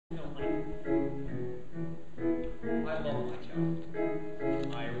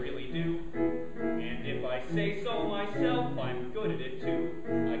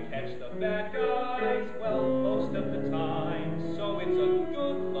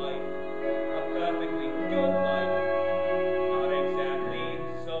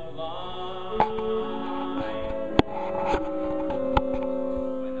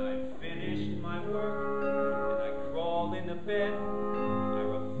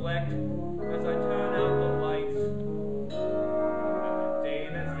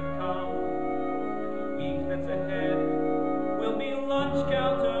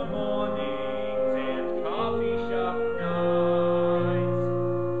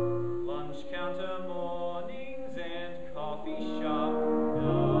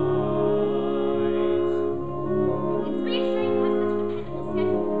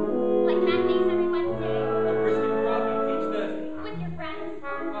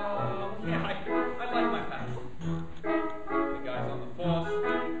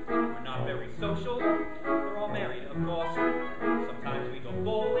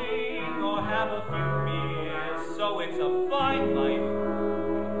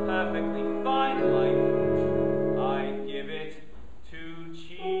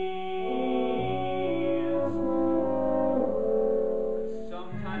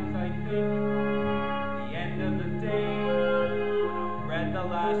the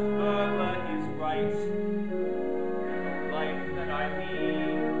last burglar his rights. The life that I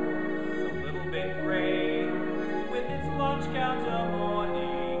lead is a little bit gray, with its lunch counter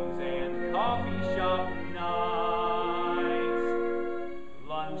mornings and coffee shop nights.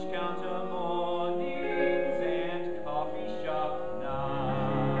 Lunch counter mornings and coffee shop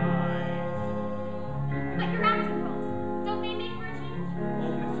nights. But your mountain rolls, don't they make for a change?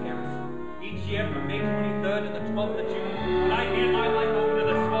 Oh, Miss Harris, each year from May 23rd to the 12th of June, when I hand my life over to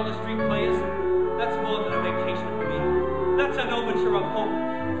the Swaller Street Players, that's more than a vacation for me. That's an overture of hope.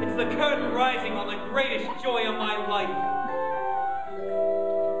 It's the curtain rising on the greatest joy of my life.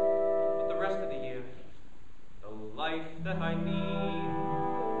 But the rest of the year, the life that I need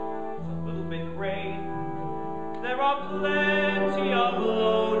is a little bit gray. There are plenty of